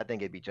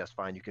it'd be just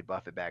fine. You could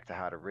buff it back to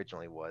how it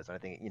originally was. And I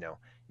think,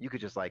 you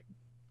could just like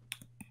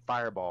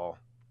fireball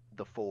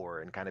the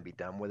 4 and kind of be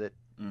done with it.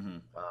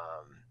 And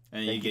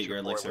you get your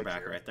elixir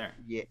back right there.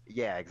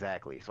 Yeah,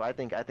 exactly. So I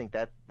think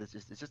that it's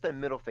just that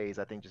middle phase.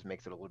 I think just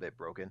makes it a little bit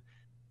broken,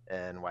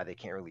 and why they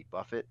can't really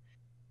buff it.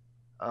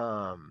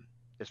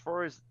 As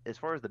far as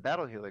the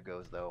battle healer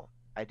goes, though,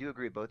 I do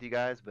agree with both you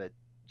guys, but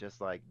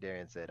just like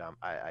Darian said,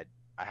 I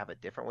have a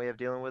different way of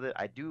dealing with it.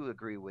 I do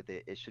agree with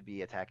it. It should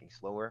be attacking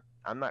slower.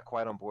 I'm not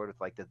quite on board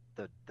with like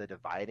the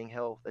dividing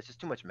health. That's just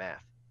too much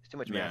math. It's too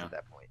much math at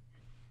that point.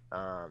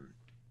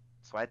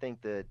 So I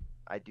think that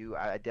I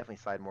definitely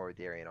side more with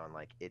Darian on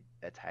like it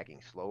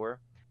attacking slower.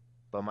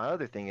 But my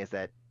other thing is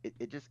that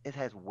it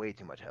has way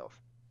too much health.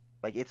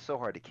 Like it's so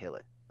hard to kill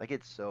it. Like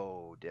it's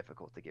so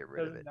difficult to get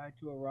rid of Doesn't it. die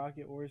to a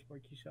rocket or a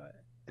sparky shot.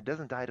 It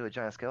doesn't die to a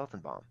giant skeleton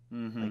bomb.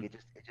 Mm-hmm. Like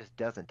it just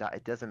doesn't die.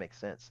 It doesn't make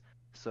sense.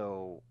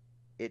 So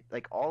it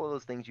like all of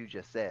those things you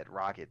just said,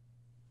 rocket,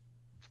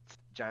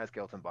 giant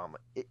skeleton bomb,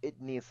 it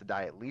needs to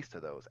die at least to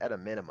those at a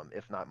minimum,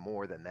 if not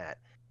more than that.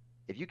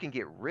 If you can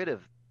get rid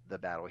of the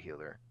battle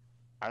healer,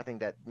 I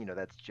think that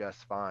that's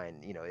just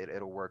fine.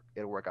 It'll work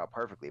out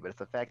perfectly. But it's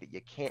the fact that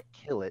you can't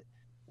kill it,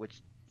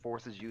 which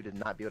forces you to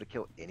not be able to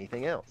kill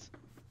anything else.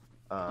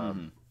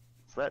 Mm-hmm.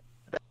 So that's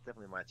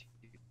definitely my two.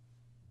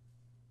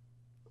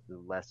 To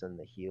lessen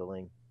the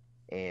healing,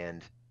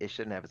 and it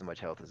shouldn't have as much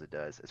health as it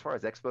does. As far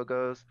as Expo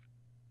goes,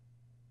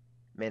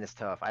 man, it's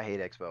tough. I hate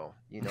Expo.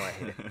 I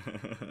hate it.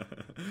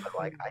 But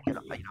like I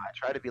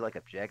try to be like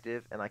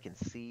objective, and I can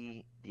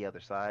see the other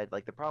side.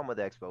 Like the problem with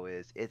Expo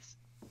is it's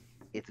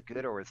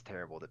good or it's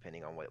terrible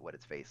depending on what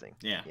it's facing.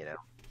 Yeah.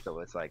 So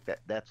it's like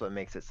that's what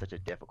makes it such a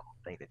difficult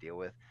thing to deal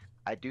with.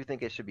 I do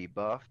think it should be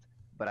buffed,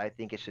 but I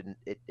think it shouldn't.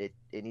 It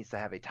needs to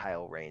have a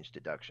tile range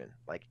deduction.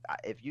 Like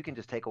if you can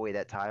just take away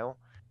that tile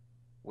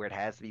where it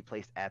has to be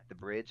placed at the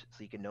bridge,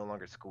 so you can no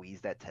longer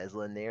squeeze that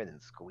Tesla in there, then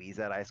squeeze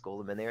that ice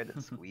golem in there, then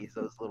squeeze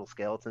those little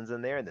skeletons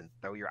in there, and then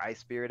throw your ice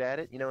spirit at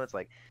it. It's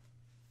like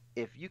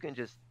if you can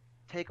just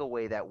take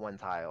away that one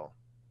tile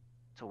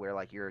to where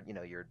like your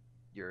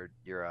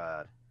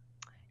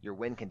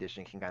win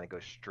condition can kind of go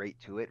straight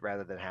to it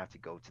rather than have to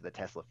go to the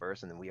Tesla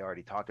first. And then we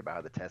already talked about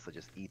how the Tesla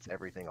just eats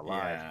everything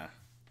alive. Yeah.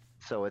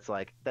 So it's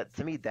like that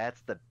to me.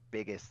 That's the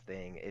biggest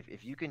thing.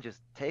 If you can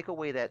just take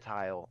away that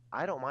tile,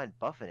 I don't mind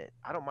buffing it.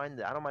 I don't mind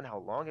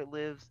how long it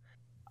lives.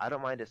 I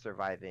don't mind it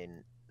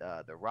surviving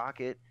the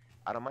rocket.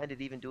 I don't mind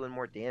it even doing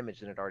more damage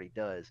than it already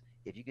does.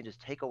 If you can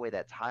just take away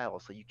that tile,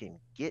 so you can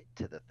get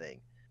to the thing,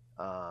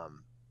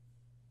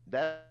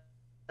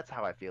 that's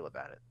how I feel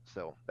about it.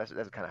 So that's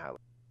kind of how.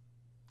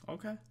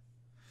 Okay.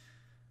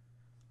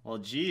 Well,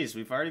 geez,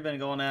 we've already been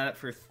going at it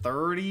for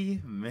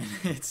 30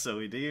 minutes, so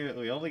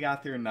we only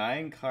got through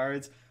 9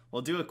 cards.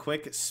 We'll do a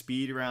quick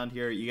speed round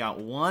here. You got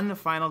one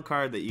final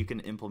card that you can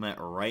implement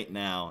right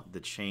now, the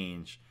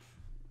change.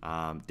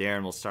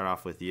 Darren, we'll start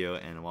off with you,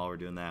 and while we're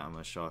doing that, I'm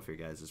going to show off your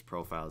guys'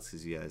 profiles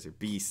because you guys are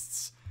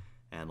beasts,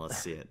 and let's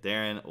see it.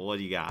 Darren, what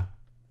do you got?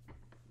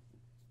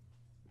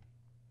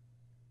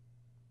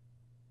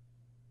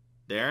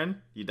 Darren,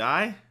 you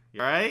die?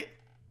 You all right?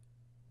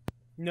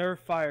 Nerf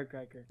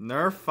Firecracker.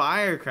 Nerf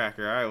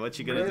Firecracker. All right, what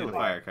you gonna do to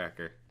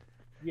Firecracker?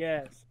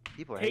 Yes.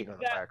 People are Take hating on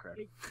the that, Firecracker.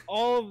 take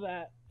all of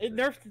that. It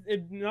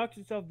knocks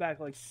itself back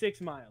like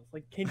 6 miles,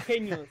 like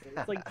continuously.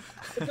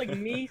 It's like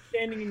me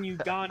standing in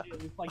Uganda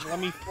and it's like, let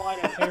me fly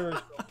to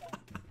Paris real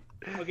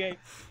fast. Okay?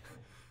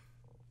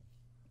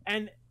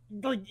 And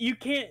like you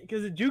can't,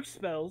 because it jukes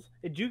spells,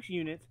 it jukes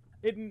units,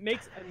 it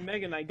makes a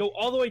Mega Knight go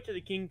all the way to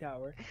the King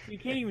Tower. You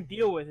can't even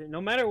deal with it,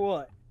 no matter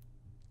what.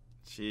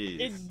 Jeez.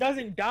 It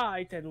doesn't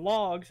die to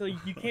log, so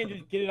you can't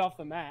just get it off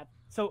the map.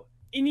 So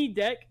any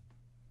deck,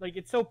 like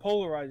it's so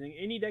polarizing.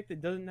 Any deck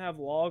that doesn't have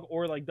log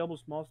or like double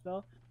small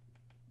spell,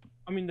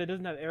 that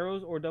doesn't have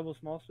arrows or double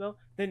small spell,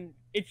 then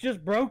it's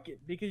just broken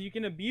because you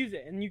can abuse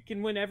it and you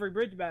can win every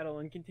bridge battle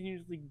and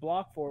continuously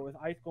block for it with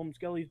Ice Golem,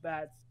 Skelly's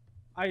Bats,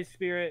 Ice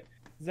Spirit,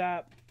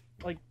 Zap,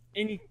 like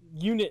any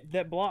unit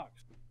that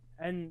blocks,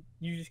 and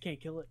you just can't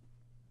kill it.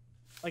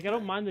 Like I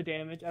don't mind the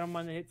damage, I don't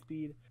mind the hit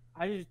speed.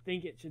 I just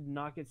think it should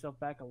knock itself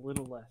back a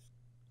little less.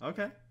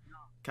 Okay.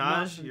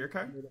 Kaj, your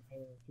card?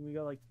 Can we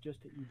go like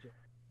just to Egypt?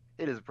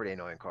 It is a pretty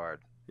annoying card.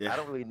 Yeah. I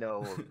don't really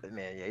know,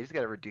 man. Yeah, you just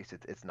gotta reduce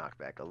its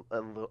knockback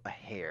a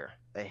hair.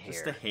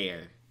 Just a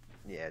hair.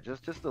 Yeah,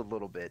 just a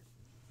little bit.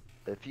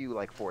 A few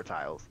like 4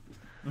 tiles.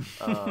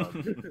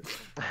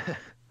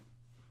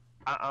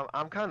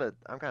 I'm kind of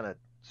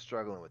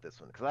struggling with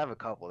this one because I have a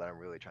couple that I'm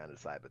really trying to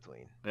decide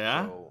between.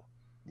 Yeah. So,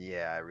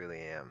 yeah, I really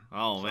am.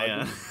 Oh So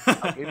man.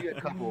 I'll give you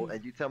a couple,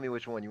 and you tell me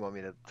which one you want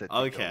me to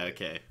go with.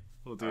 Okay.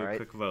 We'll do a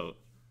quick vote.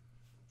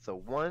 So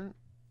 1,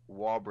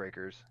 Wall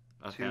Breakers.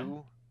 Okay.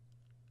 2,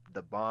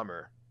 the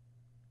Bomber.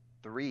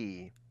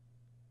 3,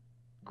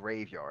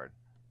 Graveyard.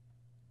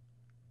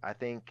 I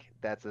think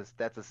that's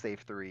a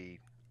safe 3.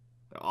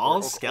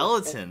 All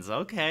skeletons.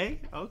 Okay.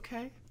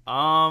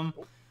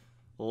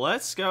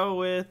 Let's go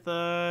with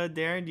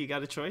Darren. Do you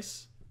got a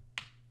choice?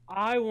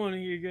 I want to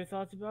hear your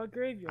thoughts about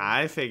Graveyard.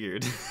 I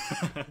figured.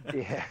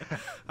 Yeah.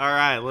 All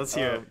right, let's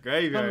hear it.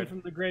 Graveyard. Coming from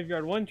the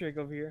Graveyard 1 trick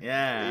over here.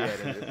 Yeah.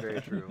 Yeah, it's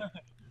very true.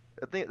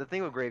 The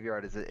thing with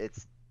Graveyard is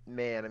it's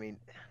man. I mean,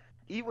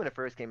 even when it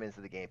first came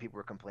into the game, people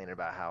were complaining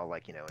about how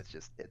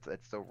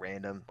it's so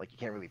random. Like you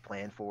can't really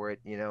plan for it,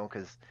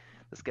 because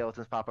the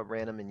skeletons pop up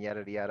random and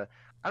yada yada.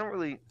 I don't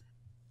really.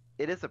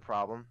 It is a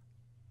problem.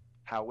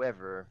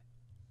 However,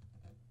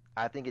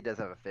 I think it does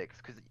have a fix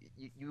because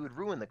you would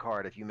ruin the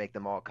card if you make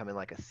them all come in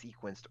like a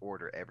sequenced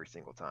order every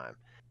single time.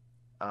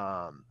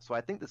 So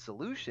I think the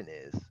solution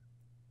is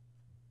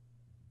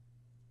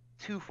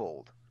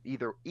twofold.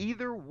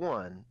 Either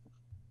one,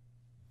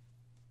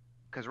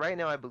 because right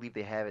now I believe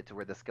they have it to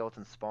where the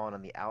skeletons spawn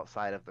on the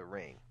outside of the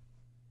ring.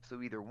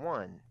 So either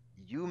one,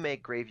 you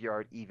make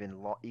Graveyard even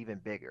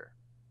bigger,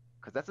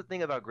 Because that's the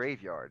thing about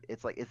Graveyard.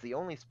 It's like it's the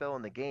only spell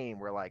in the game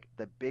where like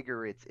the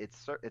bigger its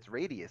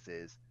radius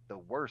is, the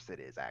worse it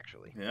is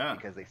actually. Yeah.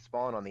 Because they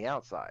spawn on the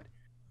outside.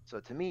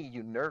 So to me,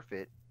 you nerf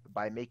it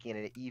by making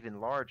it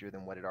even larger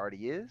than what it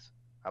already is.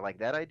 I like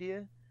that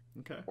idea.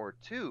 Okay. Or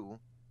two,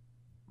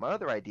 my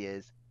other idea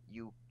is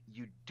you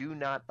do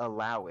not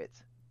allow it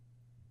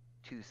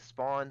to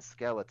spawn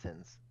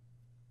skeletons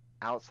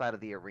outside of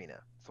the arena.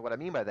 So what I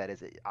mean by that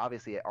is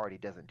obviously it already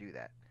doesn't do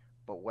that.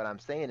 But what I'm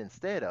saying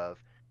instead of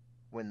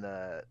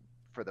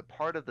for the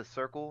part of the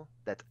circle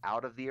that's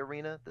out of the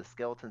arena, the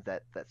skeletons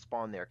that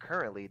spawn there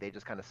currently, they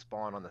just kind of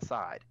spawn on the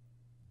side.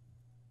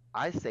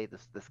 I say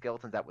the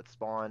skeletons that would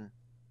spawn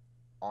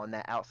on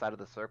that outside of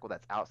the circle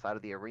that's outside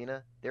of the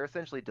arena, they're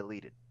essentially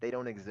deleted. They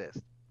don't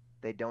exist.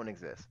 They don't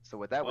exist. So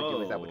what that would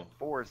do is that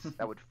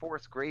would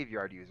force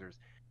graveyard users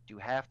to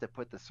have to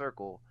put the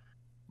circle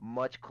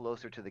much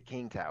closer to the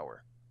King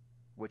Tower,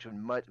 which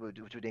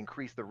would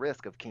increase the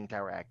risk of King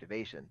Tower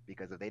activation,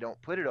 because if they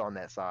don't put it on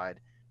that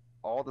side,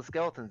 all the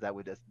skeletons that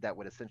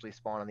would essentially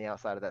spawn on the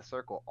outside of that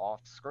circle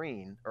off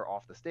screen or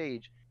off the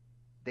stage,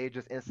 they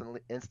just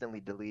instantly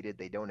deleted.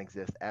 They don't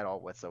exist at all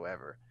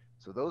whatsoever.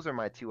 So those are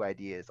my two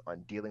ideas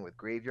on dealing with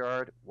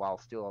Graveyard while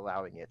still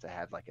allowing it to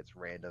have like its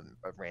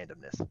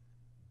randomness.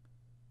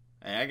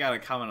 Hey, I got to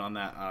comment on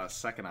that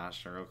second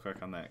option real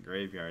quick on that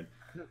Graveyard.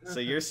 So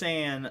you're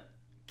saying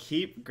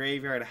keep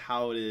Graveyard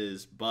how it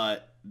is,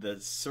 but the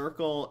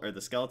circle or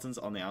the skeletons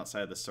on the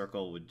outside of the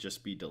circle would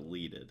just be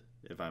deleted,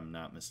 if I'm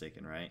not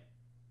mistaken, right?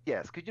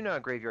 Yes, because you know how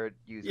Graveyard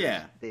users,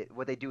 Yeah.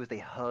 what they do is they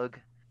hug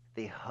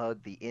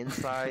the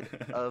inside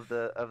of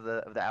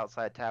the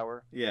outside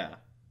tower. Yeah.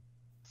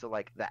 So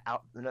like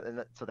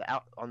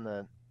on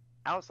the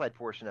outside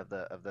portion of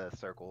the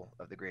circle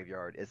of the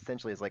graveyard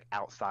essentially is like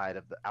outside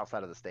of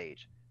the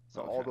stage.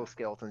 So all those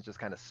skeletons just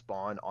kind of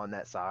spawn on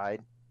that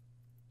side.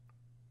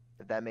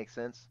 If that makes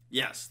sense.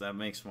 Yes, that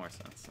makes more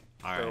sense.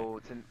 All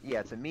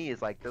right. To me,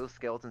 it's like those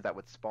skeletons that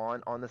would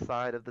spawn on the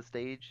side of the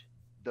stage,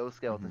 those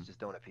skeletons just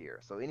don't appear.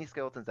 So any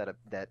skeletons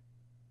that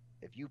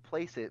if you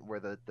place it where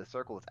the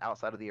circle is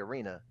outside of the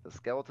arena, the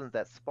skeletons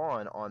that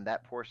spawn on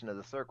that portion of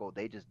the circle,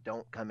 they just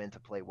don't come into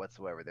play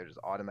whatsoever. They're just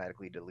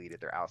automatically deleted.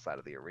 They're outside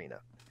of the arena.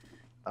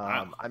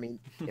 Wow. I mean,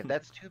 if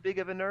that's too big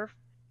of a nerf,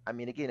 I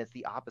mean, again, it's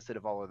the opposite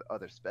of all of the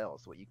other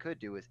spells. So what you could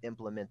do is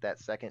implement that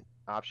second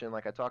option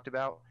like I talked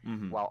about,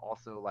 while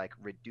also like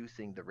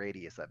reducing the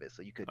radius of it.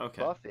 So you could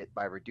buff it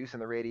by reducing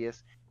the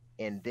radius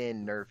and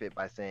then nerf it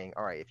by saying,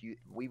 all right,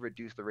 we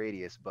reduce the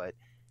radius, but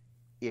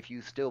if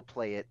you still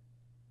play it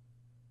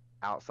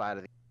outside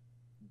of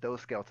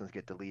those skeletons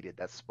get deleted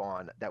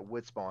that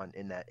would spawn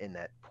in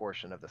that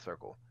portion of the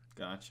circle.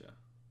 Gotcha.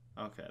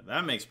 Okay,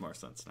 that makes more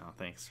sense now.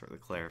 Thanks for the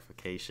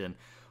clarification.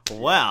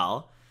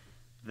 Well,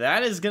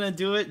 that is going to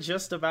do it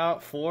just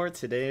about for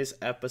today's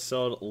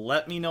episode.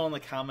 Let me know in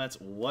the comments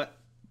what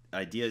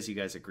ideas you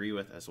guys agree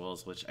with, as well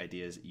as which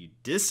ideas you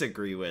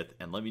disagree with,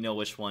 and let me know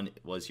which one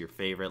was your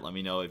favorite. Let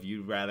me know if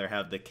you'd rather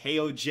have the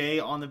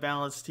KOJ on the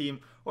balance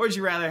team, or would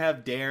you rather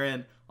have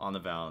Darren on the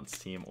balance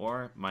team,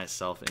 or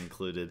myself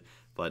included,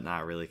 but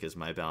not really, because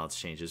my balance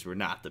changes were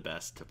not the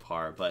best to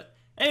par. But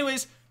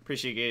anyways,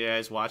 appreciate you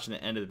guys watching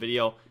the end of the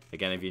video.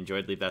 Again, if you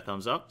enjoyed, leave that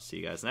thumbs up. See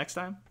you guys next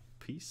time.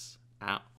 Peace out.